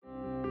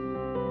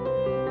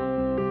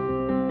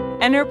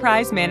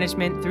Enterprise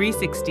Management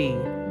 360,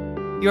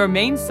 your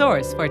main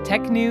source for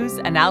tech news,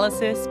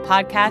 analysis,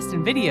 podcasts,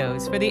 and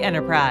videos for the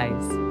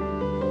enterprise.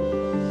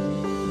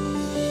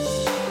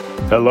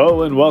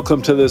 Hello and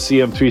welcome to the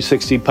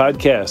EM360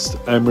 podcast.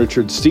 I'm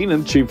Richard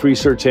Steenan, Chief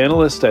Research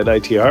Analyst at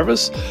IT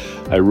Harvest.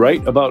 I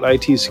write about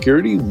IT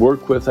security,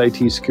 work with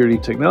IT security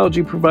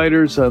technology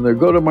providers on their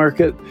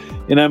go-to-market,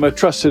 and I'm a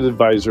trusted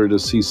advisor to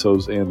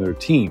CISOs and their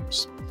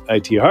teams.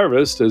 IT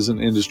Harvest is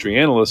an industry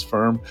analyst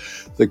firm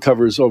that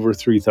covers over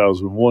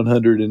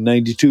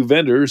 3,192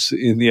 vendors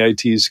in the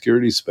IT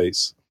security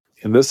space.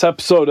 In this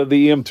episode of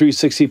the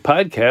EM360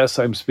 podcast,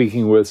 I'm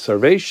speaking with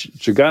Sarvesh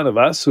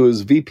Jagannathas, who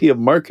is VP of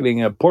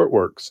Marketing at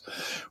Portworx.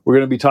 We're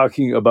going to be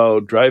talking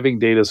about driving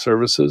data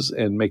services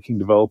and making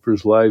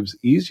developers' lives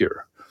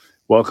easier.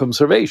 Welcome,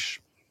 Sarvesh.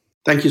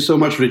 Thank you so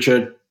much,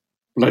 Richard.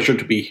 Pleasure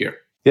to be here.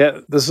 Yeah,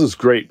 this is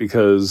great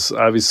because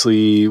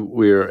obviously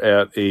we're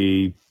at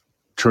a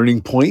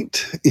turning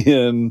point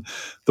in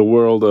the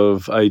world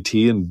of IT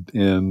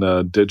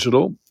and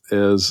digital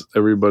as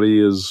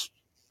everybody is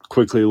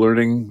quickly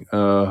learning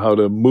how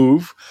to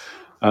move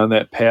on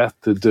that path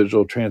to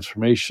digital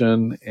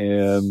transformation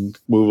and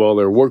move all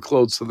their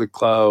workloads to the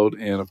cloud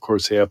and, of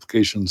course, the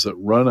applications that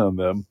run on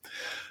them.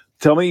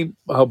 Tell me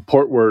how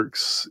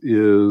Portworx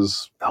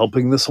is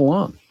helping this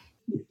along.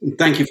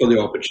 Thank you for the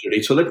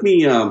opportunity. So let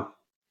me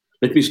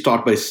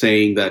start by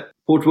saying that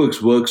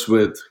Portworx works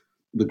with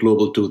the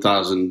Global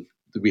 2000.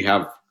 We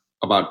have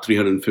about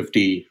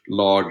 350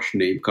 large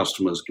name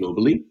customers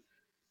globally.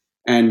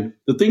 And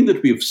the thing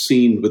that we've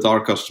seen with our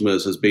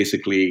customers is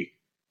basically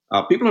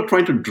people are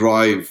trying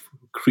to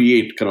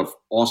create kind of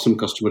awesome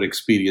customer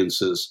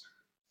experiences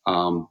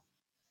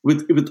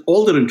with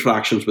all their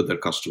interactions with their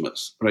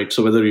customers, right?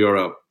 So whether you're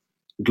a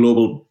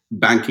global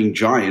banking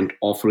giant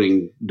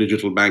offering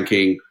digital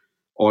banking,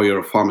 or you're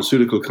a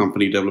pharmaceutical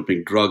company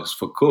developing drugs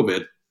for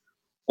COVID,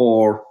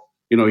 or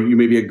you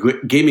may be a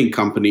gaming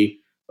company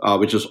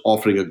which is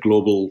offering a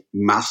global,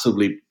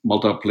 massively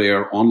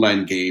multiplayer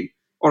online game,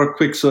 or a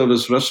quick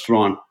service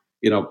restaurant,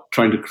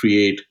 trying to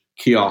create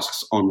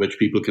kiosks on which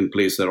people can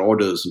place their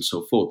orders and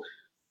so forth.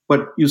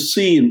 But you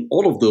see in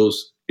all of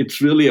those,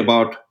 it's really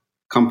about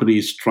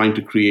companies trying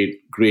to create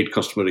great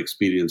customer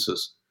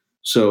experiences.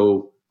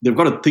 So they've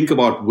got to think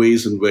about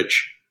ways in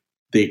which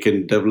they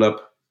can develop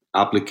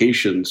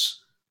applications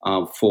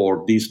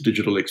for these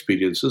digital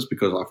experiences,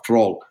 because after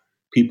all,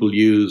 people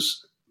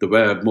use the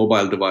web,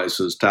 mobile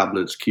devices,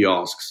 tablets,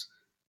 kiosks,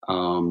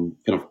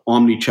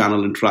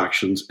 omni-channel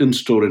interactions,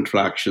 in-store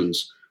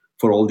interactions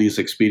for all these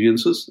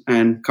experiences.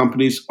 And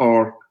companies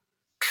are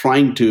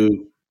trying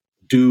to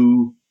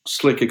do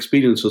slick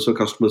experiences so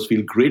customers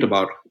feel great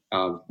about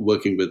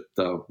working with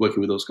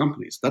those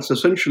companies. That's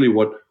essentially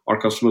what our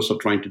customers are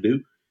trying to do.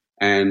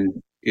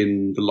 And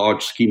in the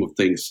large scheme of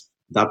things,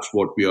 that's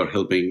what we are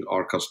helping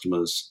our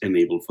customers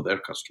enable for their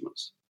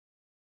customers.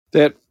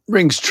 That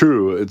rings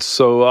true. It's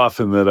so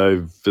often that I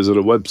visit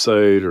a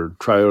website or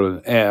try out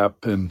an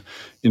app, and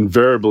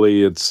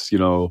invariably it's,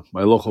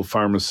 my local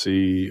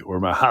pharmacy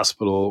or my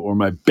hospital or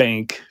my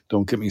bank.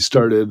 Don't get me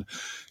started.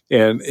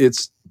 And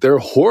they're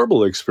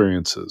horrible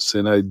experiences.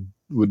 And I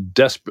would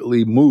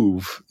desperately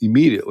move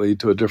immediately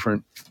to a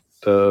different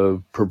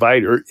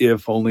provider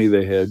if only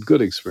they had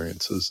good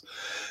experiences.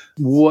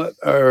 What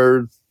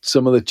are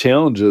some of the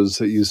challenges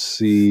that you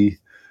see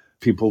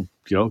people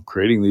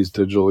creating these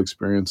digital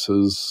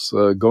experiences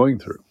going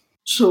through?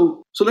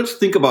 So let's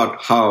think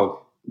about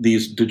how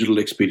these digital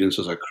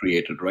experiences are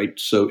created, right?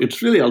 So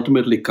it's really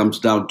ultimately comes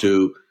down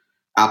to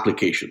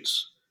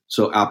applications.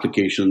 So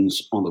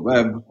applications on the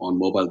web, on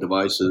mobile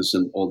devices,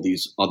 and all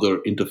these other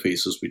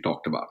interfaces we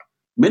talked about.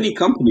 Many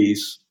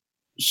companies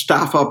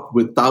staff up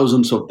with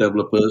thousands of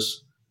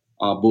developers,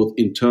 both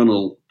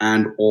internal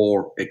and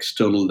or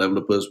external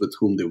developers with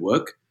whom they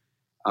work,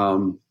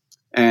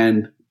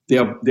 and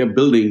they're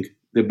building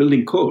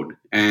code,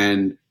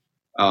 and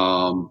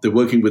they're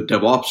working with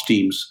DevOps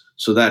teams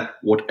so that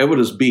whatever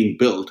is being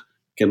built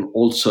can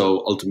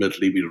also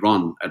ultimately be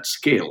run at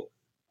scale,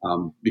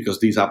 because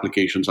these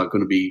applications are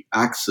going to be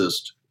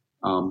accessed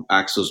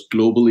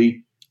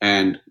globally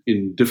and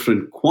in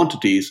different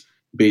quantities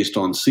based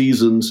on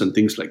seasons and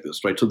things like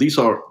this, right? So these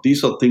are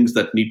things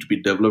that need to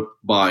be developed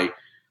by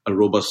a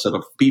robust set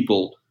of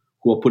people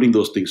who are putting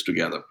those things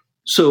together.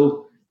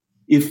 So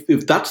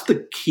if that's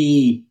the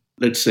key,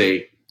 let's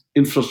say,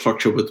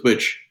 infrastructure with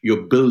which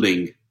you're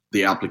building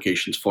the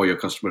applications for your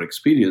customer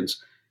experience,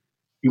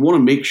 you want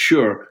to make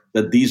sure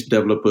that these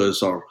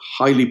developers are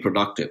highly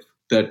productive,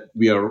 that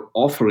we are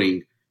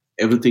offering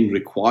everything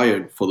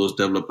required for those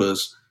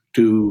developers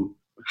to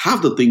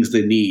have the things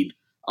they need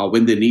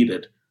when they need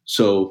it,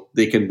 so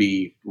they can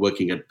be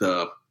working at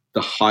the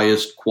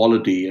highest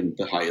quality and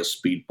the highest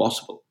speed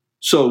possible.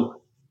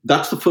 So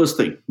that's the first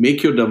thing.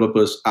 Make your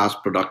developers as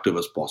productive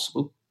as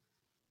possible.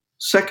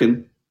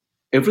 Second,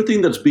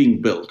 everything that's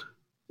being built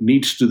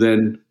needs to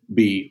then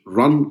be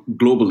run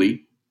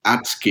globally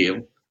at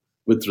scale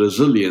with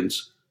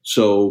resilience,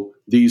 so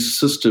these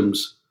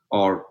systems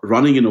are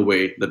running in a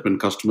way that when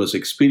customers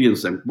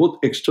experience them, both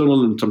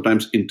external and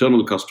sometimes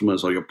internal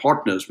customers or your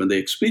partners, when they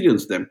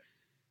experience them,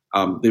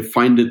 they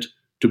find it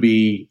to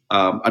be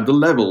at the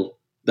level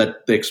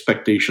that the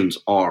expectations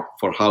are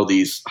for how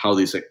these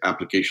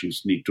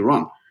applications need to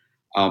run.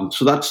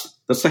 So that's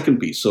the second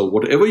piece. So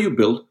whatever you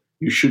build,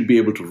 you should be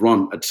able to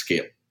run at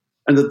scale.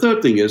 And the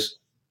third thing is,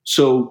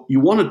 so you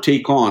want to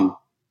take on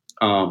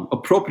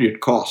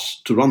appropriate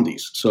costs to run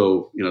these.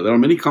 So, there are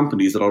many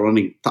companies that are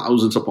running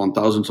thousands upon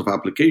thousands of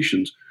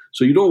applications.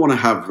 So you don't want to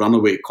have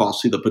runaway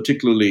costs either,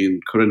 particularly in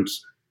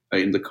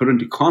the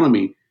current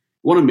economy. You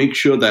want to make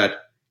sure that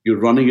you're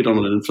running it on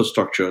an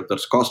infrastructure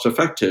that's cost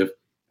effective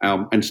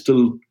and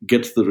still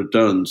gets the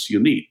returns you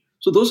need.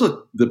 So those are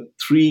the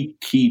three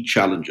key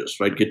challenges,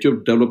 right? Get your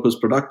developers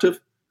productive,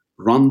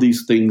 run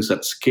these things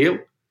at scale,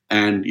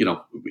 and in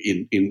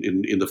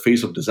the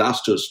face of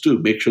disasters too,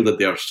 make sure that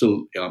they are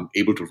still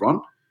able to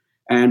run,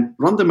 and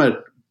run them at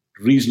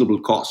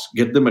reasonable cost.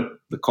 Get them at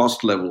the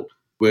cost level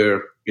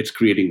where it's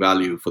creating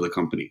value for the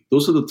company.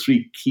 Those are the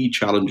three key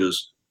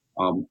challenges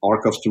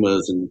our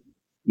customers and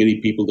many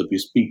people that we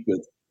speak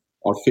with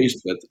are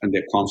faced with, and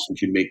they're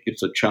constantly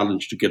it's a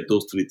challenge to get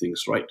those three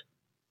things right.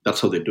 That's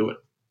how they do it.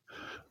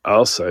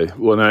 I'll say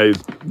when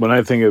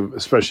I think of,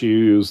 especially you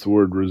use the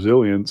word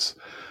resilience,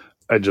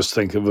 I just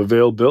think of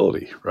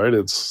availability, right?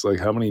 It's like,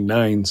 how many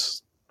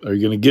nines are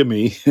you going to give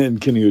me, and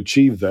can you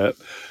achieve that?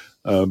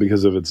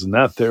 Because if it's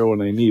not there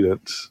when I need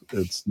it,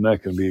 it's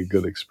not going to be a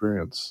good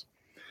experience.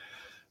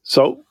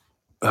 So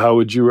how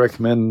would you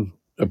recommend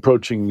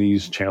approaching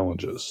these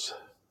challenges?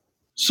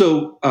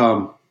 So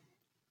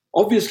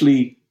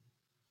obviously,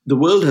 the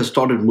world has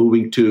started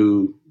moving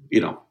to,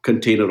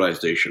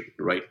 containerization,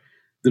 right?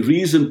 The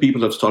reason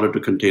people have started to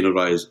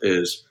containerize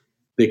is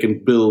they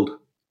can build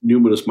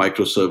numerous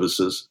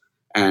microservices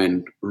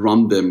and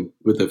run them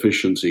with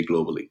efficiency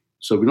globally.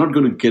 So we're not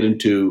going to get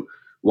into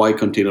why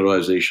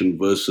containerization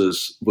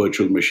versus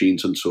virtual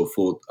machines and so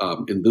forth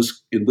in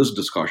this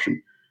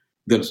discussion.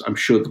 I'm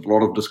sure a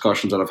lot of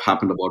discussions that have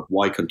happened about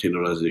why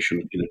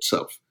containerization in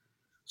itself.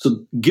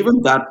 So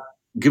given that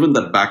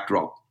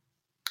backdrop,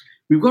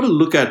 we've got to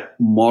look at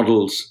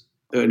models,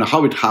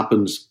 how it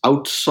happens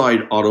outside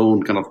our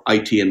own kind of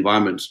IT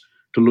environments,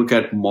 to look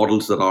at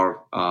models that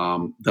are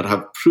that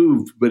have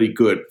proved very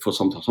good for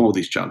some of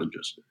these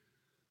challenges.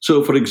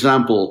 So, for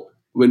example,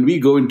 when we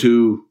go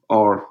into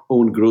our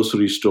own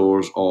grocery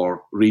stores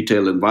or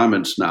retail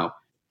environments now,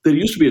 there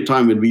used to be a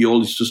time when we all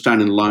used to stand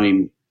in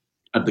line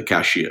at the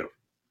cashier.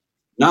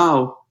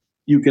 Now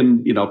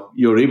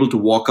you're able to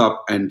walk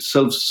up and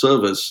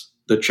self-service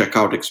the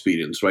checkout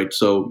experience, right?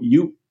 So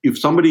if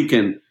somebody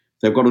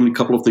they've got only a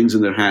couple of things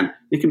in their hand,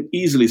 they can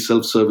easily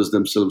self-service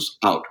themselves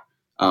out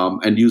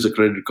and use a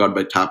credit card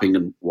by tapping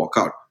and walk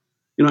out.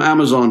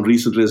 Amazon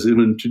recently has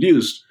even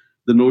introduced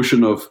the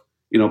notion of,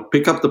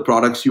 pick up the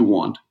products you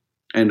want.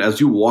 And as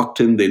you walked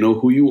in, they know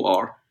who you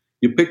are.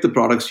 You pick the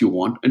products you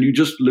want, and you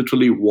just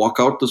literally walk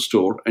out the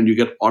store, and you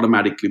get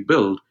automatically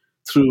billed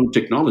through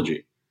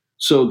technology.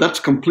 So that's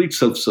complete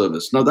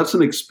self-service. Now, that's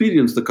an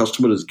experience the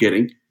customer is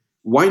getting.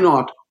 Why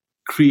not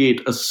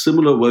create a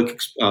similar work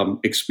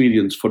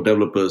experience for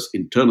developers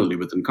internally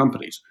within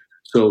companies?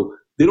 So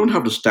they don't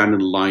have to stand in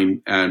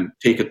line and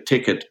take a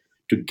ticket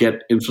to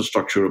get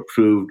infrastructure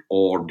approved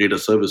or data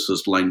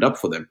services lined up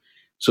for them.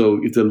 So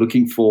if they're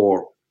looking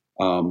for,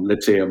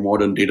 let's say, a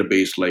modern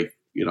database like,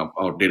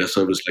 or data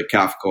service like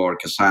Kafka or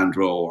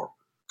Cassandra or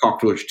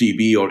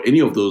CockroachDB or any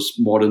of those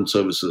modern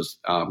services,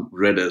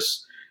 Redis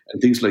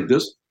and things like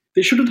this,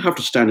 they shouldn't have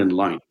to stand in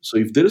line. So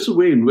if there is a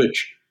way in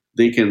which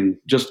they can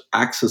just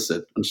access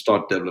it and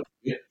start developing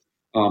it,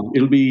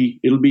 it'll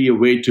be a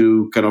way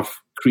to kind of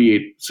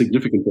create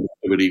significant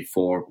productivity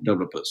for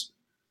developers.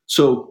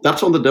 So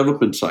that's on the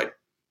development side.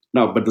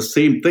 Now, but the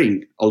same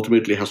thing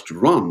ultimately has to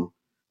run.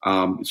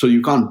 So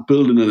you can't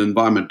build in an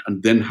environment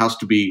and then has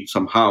to be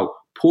somehow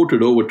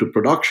ported over to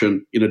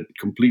production in a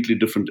completely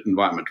different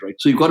environment, right?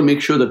 So you've got to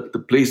make sure that the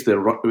place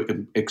they're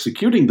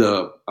executing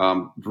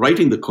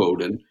writing the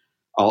code in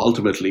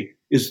ultimately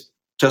is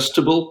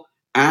testable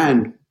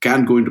and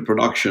can go into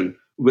production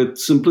with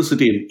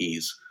simplicity and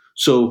ease.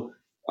 So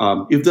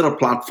if there are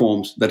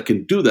platforms that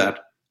can do that,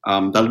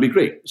 that'll be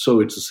great. So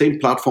it's the same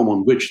platform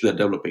on which they're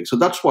developing. So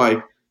that's why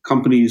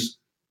companies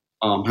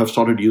have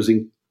started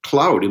using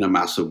cloud in a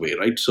massive way,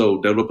 right? So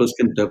developers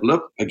can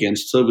develop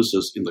against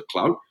services in the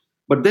cloud,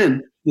 but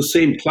then the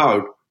same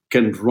cloud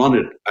can run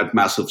it at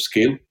massive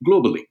scale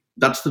globally.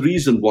 That's the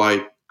reason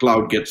why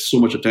cloud gets so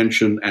much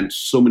attention and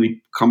so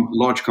many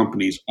large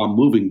companies are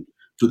moving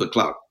to the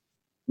cloud.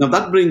 Now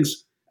that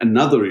brings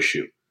another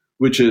issue,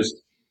 which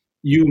is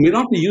you may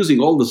not be using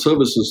all the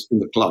services in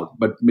the cloud,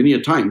 but many a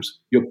times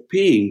you're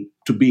paying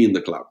to be in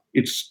the cloud.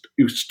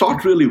 You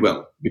start really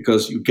well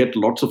because you get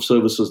lots of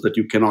services that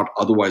you cannot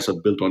otherwise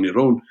have built on your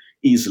own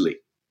easily.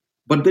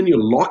 But then you're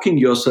locking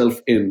yourself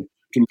in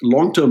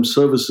long-term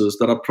services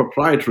that are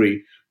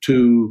proprietary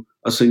to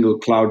a single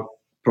cloud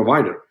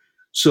provider.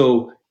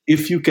 So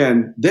if you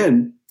can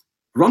then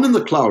run in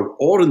the cloud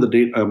or in the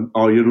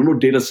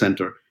data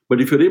center,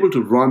 but if you're able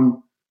to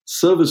run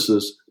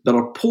services that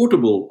are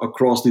portable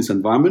across these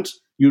environments,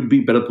 you'd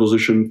be better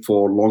positioned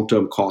for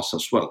long-term costs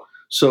as well.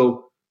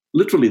 So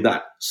literally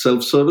that,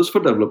 self-service for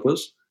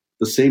developers,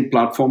 the same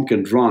platform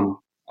can run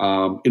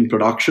in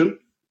production,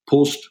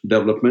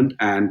 post-development,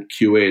 and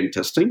QA and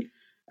testing.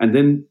 And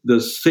then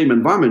the same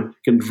environment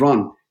can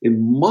run in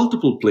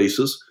multiple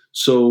places,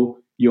 so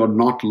you're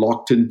not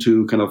locked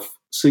into kind of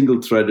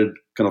single-threaded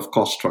kind of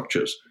cost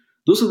structures.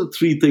 Those are the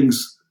three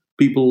things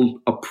people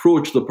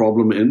approach the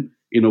problem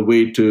in a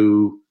way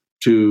to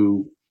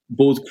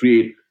both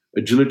create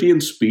agility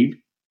and speed,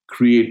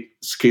 create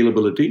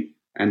scalability,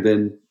 and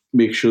then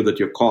make sure that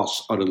your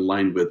costs are in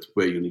line with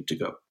where you need to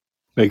go.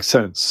 Makes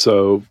sense.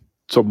 So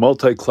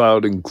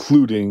multi-cloud,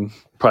 including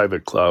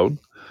private cloud,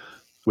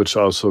 which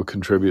also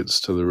contributes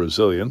to the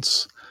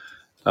resilience.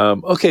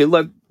 Okay,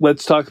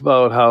 let's talk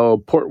about how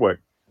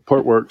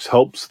Portworx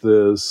helps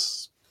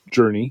this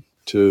journey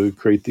to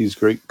create these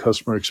great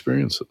customer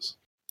experiences.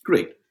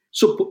 Great.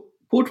 So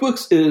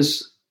Portworx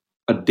is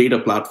a data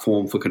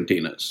platform for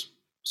containers.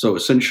 So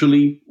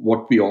essentially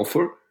what we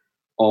offer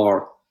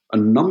are a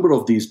number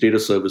of these data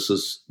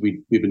services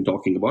we've been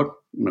talking about,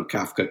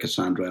 Kafka,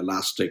 Cassandra,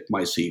 Elastic,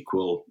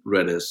 MySQL,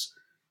 Redis,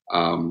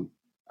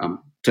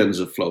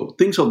 TensorFlow,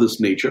 things of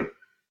this nature,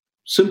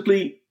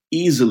 simply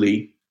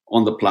easily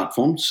on the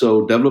platform.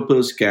 So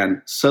developers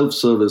can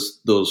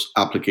self-service those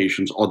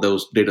applications or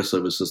those data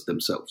services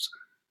themselves.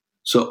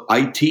 So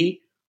IT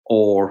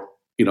or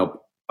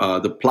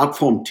the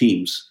platform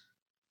teams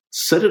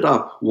set it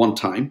up one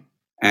time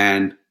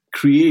and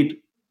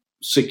create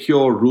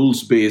secure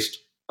rules-based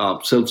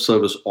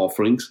self-service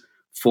offerings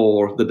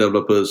for the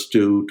developers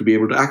to be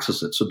able to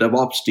access it. So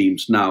DevOps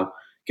teams now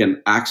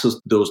can access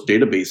those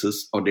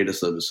databases or data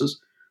services,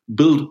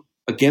 build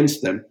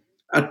against them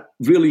at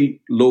really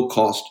low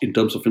cost in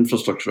terms of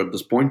infrastructure at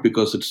this point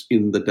because it's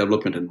in the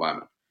development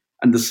environment.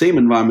 And the same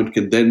environment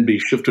can then be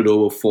shifted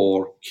over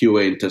for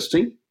QA and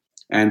testing,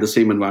 and the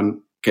same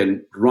environment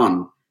can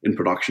run in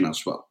production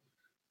as well.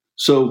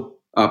 So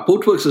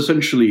Portworx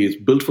essentially is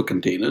built for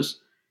containers.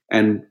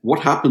 And what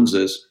happens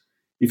is,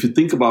 if you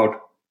think about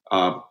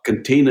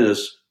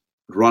containers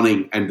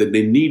running and then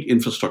they need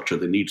infrastructure,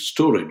 they need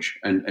storage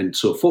and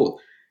so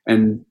forth.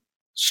 And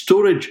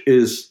storage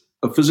is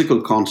a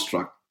physical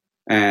construct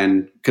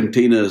and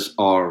containers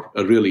are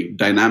a really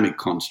dynamic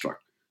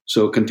construct.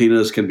 So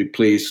containers can be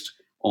placed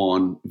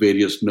on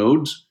various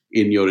nodes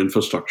in your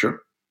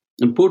infrastructure.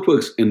 And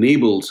Portworx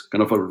enables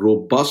kind of a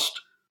robust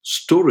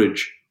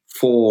storage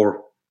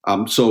for,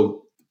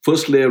 so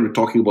first layer, we're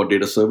talking about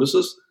data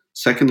services.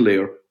 Second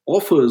layer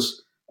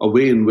offers a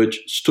way in which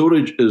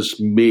storage is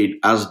made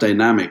as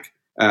dynamic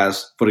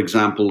as, for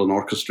example, an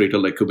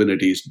orchestrator like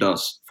Kubernetes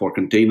does for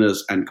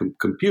containers and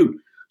compute.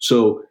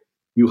 So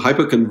you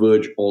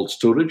hyperconverge all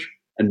storage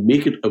and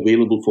make it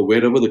available for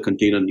wherever the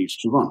container needs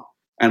to run.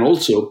 And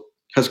also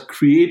has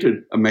created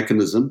a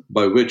mechanism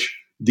by which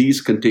these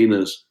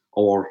containers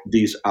or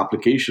these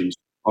applications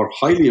are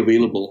highly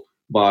available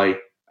by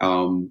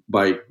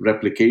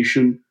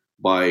replication,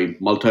 by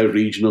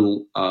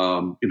multi-regional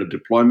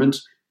deployments,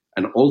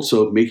 and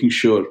also making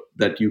sure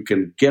that you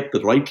can get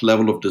the right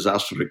level of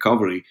disaster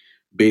recovery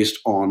based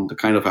on the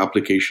kind of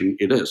application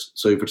it is.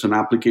 So if it's an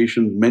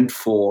application meant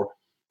for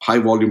high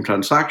volume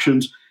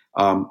transactions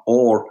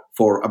or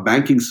for a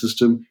banking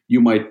system, you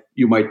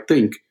might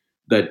think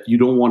that you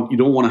don't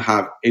want to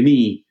have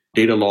any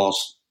data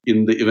loss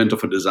in the event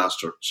of a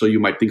disaster. So you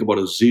might think about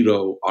a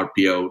zero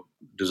RPO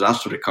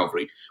disaster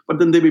recovery. But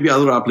then there may be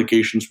other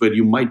applications where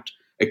you might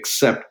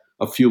accept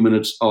a few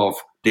minutes of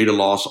data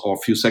loss or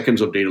a few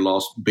seconds of data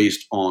loss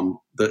based on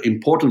the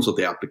importance of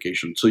the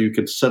application. So you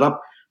can set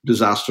up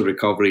disaster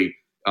recovery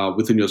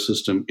within your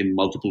system in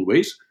multiple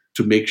ways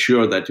to make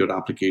sure that your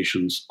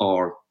applications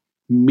are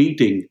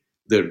meeting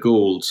their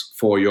goals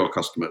for your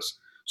customers.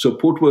 So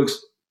Portworx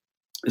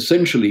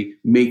essentially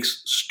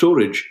makes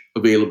storage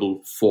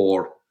available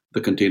for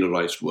the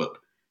containerized world.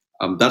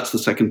 That's the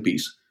second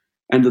piece.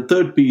 And the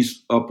third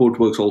piece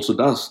Portworx also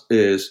does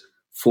is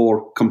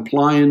for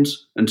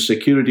compliance and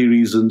security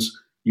reasons,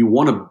 you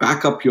want to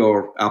back up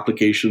your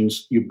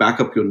applications, you back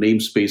up your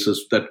namespaces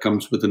that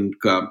comes within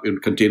in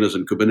containers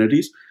and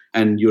Kubernetes,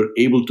 and you're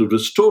able to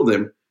restore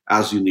them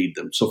as you need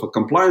them. So for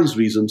compliance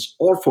reasons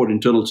or for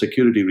internal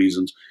security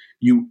reasons,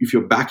 if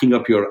you're backing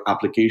up your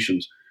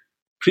applications,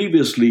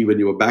 previously when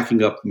you were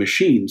backing up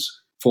machines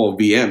for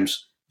VMs,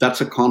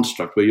 that's a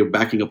construct where you're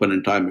backing up an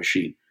entire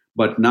machine.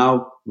 But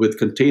now with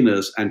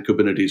containers and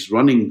Kubernetes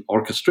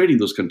orchestrating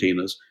those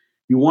containers,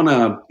 you want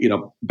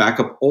to back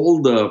up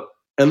all the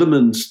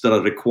elements that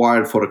are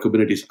required for a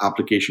Kubernetes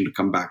application to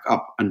come back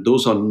up. And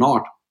those are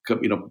not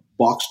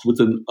boxed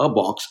within a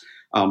box.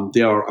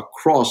 They are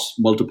across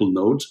multiple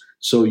nodes.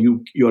 So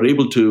you're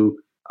able to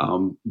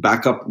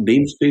back up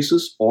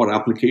namespaces or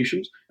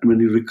applications. And when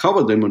you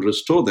recover them and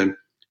restore them,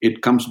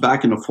 it comes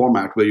back in a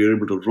format where you're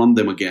able to run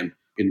them again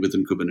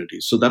within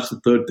Kubernetes. So that's the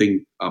third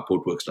thing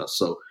Portworx does.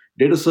 So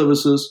data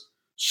services,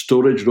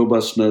 storage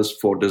robustness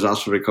for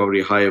disaster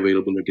recovery, high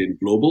availability and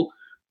global,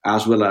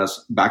 as well as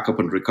backup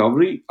and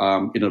recovery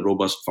in a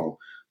robust form.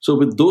 So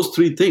with those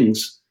three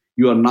things,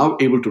 you are now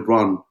able to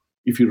run,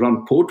 if you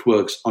run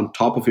Portworx on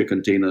top of your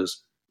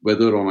containers,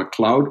 whether on a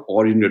cloud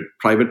or in your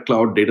private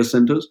cloud data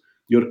centers,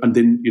 and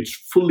then it's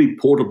fully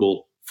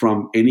portable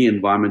from any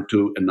environment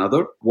to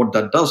another. What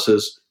that does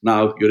is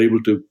now you're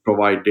able to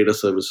provide data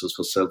services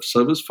for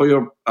self-service for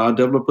your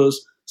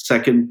developers.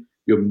 Second,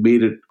 you've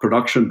made it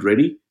production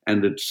ready,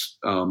 and it's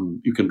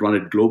you can run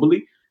it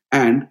globally,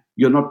 and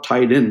you're not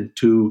tied in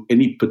to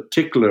any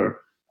particular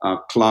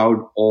cloud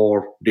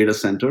or data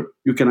center.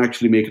 You can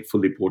actually make it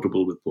fully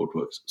portable with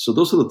Portworx. So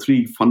those are the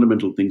three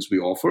fundamental things we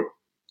offer,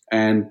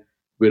 and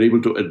we're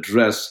able to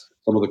address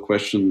some of the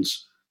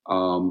questions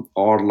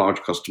our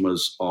large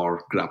customers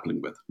are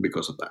grappling with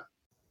because of that.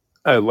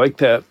 I like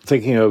that,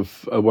 thinking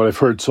of what I've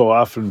heard so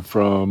often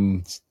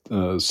from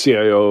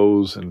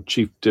CIOs and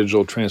chief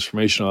digital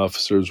transformation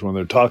officers when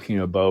they're talking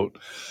about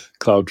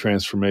cloud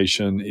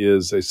transformation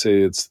is they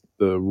say it's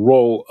the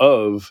role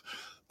of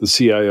the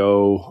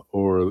CIO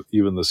or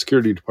even the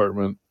security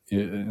department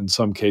in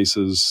some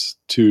cases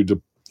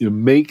to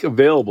make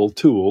available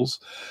tools,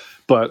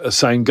 but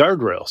assign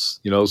guardrails,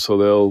 so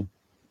they'll,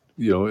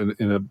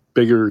 in a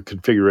bigger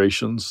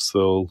configurations,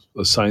 they'll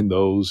assign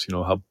those,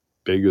 how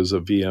big is a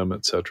VM,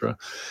 et cetera.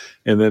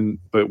 And then,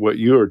 but what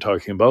you were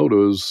talking about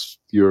was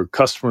your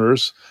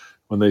customers,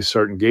 when they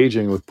start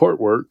engaging with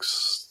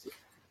Portworx,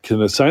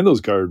 can assign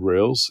those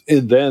guardrails,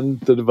 and then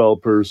the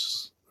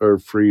developers are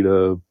free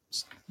to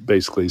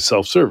basically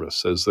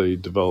self-service as they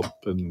develop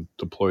and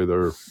deploy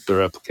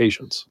their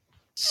applications.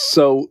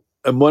 So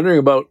I'm wondering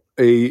about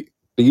a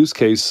use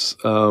case.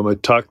 I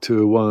talked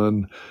to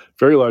one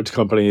very large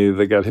company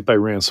that got hit by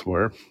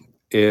ransomware,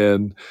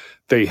 and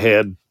they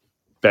had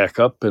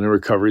backup and a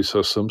recovery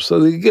system, so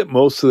they could get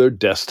most of their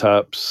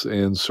desktops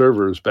and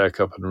servers back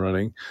up and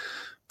running.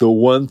 The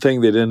one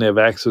thing they didn't have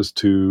access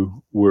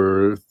to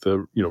were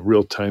the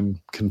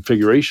real-time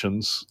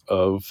configurations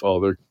of all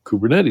their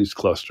Kubernetes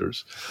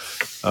clusters.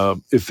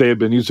 If they had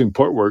been using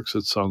Portworx,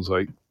 it sounds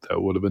like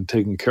that would have been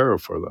taken care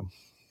of for them.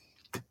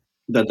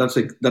 That's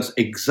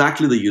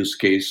exactly the use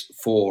case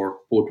for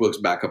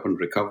Portworx backup and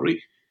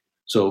recovery.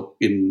 So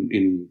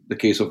in the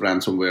case of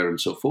ransomware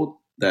and so forth,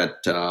 that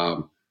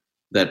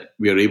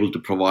we are able to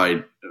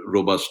provide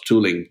robust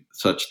tooling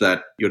such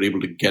that you're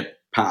able to get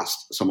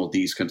past some of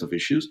these kinds of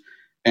issues.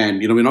 And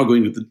we're not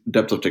going into the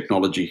depth of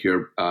technology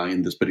here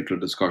in this particular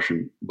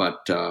discussion,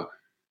 but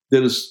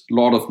there is a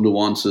lot of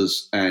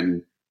nuances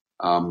and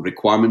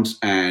requirements,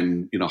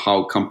 and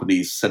how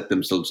companies set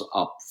themselves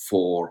up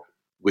for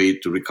way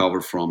to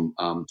recover from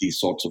these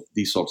sorts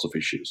of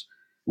issues.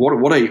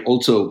 What I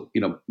also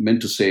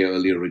meant to say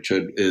earlier,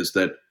 Richard, is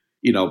that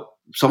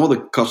some of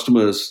the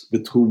customers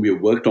with whom we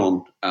have worked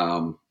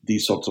on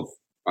these sorts of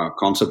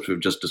concepts we've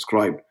just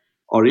described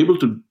are able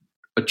to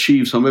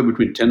achieve somewhere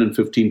between 10 and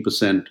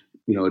 15%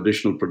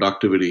 additional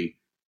productivity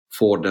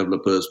for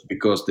developers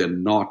because they're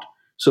not.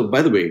 So,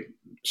 by the way,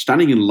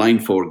 standing in line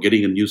for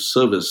getting a new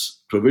service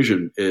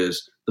provision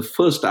is the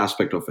first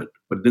aspect of it.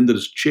 But then there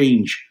is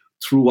change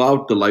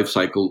throughout the life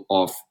cycle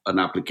of an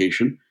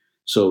application.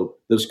 So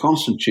there's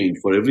constant change.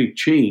 For every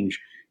change,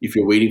 if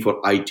you're waiting for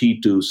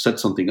IT to set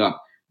something up,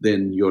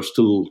 then you're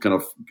still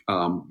kind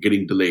of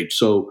getting delayed.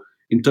 So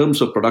in terms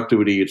of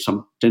productivity, it's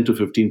some 10 to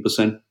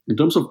 15%. In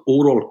terms of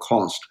overall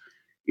cost,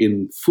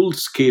 in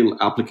full-scale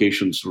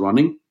applications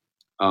running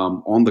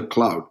on the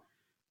cloud,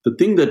 the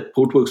thing that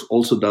Portworx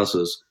also does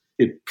is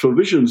it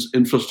provisions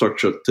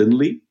infrastructure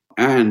thinly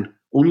and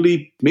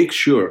only makes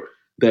sure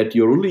that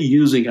you're only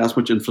using as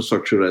much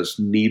infrastructure as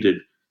needed.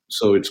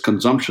 So it's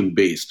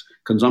consumption-based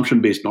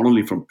not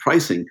only from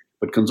pricing,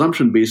 but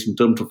consumption-based in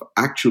terms of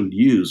actual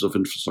use of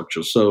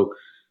infrastructure. So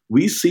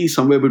we see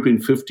somewhere between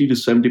 50 to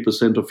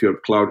 70% of your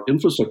cloud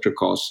infrastructure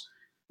costs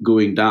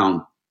going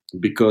down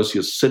because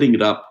you're setting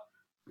it up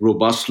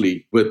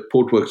robustly with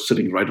Portworx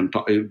sitting right on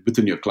top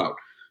within your cloud.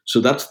 So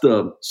that's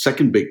the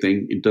second big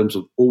thing in terms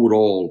of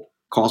overall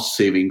cost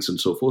savings and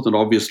so forth. And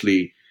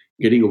obviously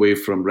getting away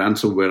from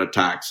ransomware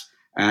attacks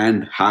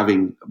and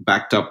having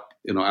backed up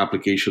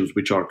applications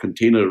which are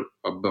container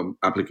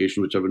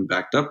applications which have been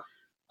backed up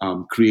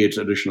creates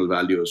additional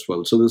value as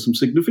well. So there's some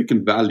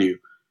significant value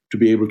to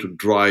be able to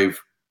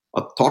drive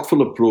a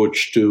thoughtful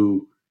approach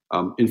to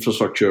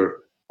infrastructure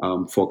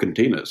for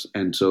containers.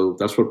 And so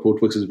that's what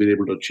Portworx has been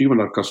able to achieve.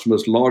 And our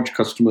customers, large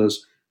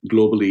customers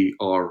globally,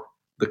 are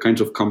the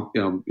kinds of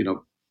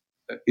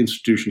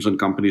institutions and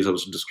companies I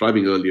was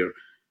describing earlier: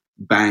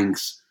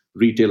 banks,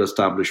 retail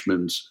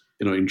establishments,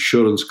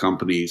 insurance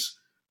companies,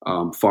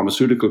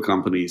 pharmaceutical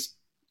companies,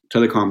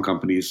 telecom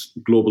companies,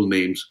 global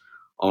names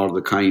are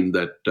the kind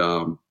that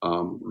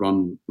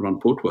run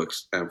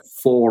Portworx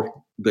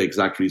for the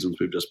exact reasons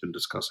we've just been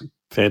discussing.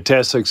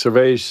 Fantastic,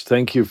 Sarvesh.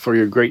 Thank you for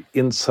your great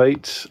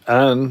insight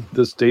on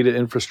this data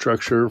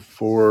infrastructure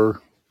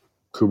for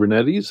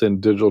Kubernetes and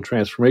digital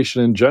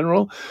transformation in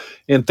general.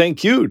 And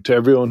thank you to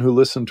everyone who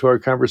listened to our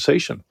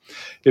conversation.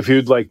 If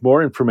you'd like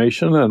more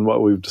information on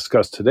what we've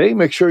discussed today,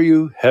 make sure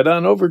you head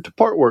on over to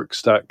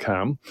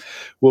portworx.com.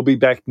 We'll be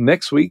back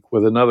next week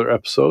with another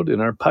episode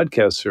in our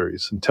podcast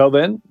series. Until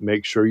then,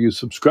 make sure you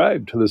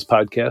subscribe to this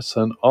podcast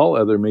on all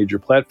other major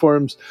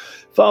platforms.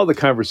 Follow the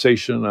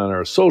conversation on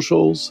our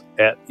socials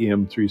at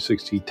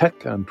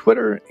EM360Tech on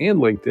Twitter and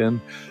LinkedIn.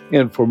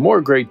 And for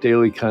more great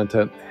daily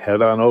content,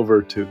 head on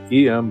over to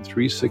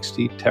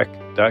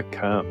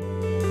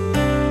em360tech.com.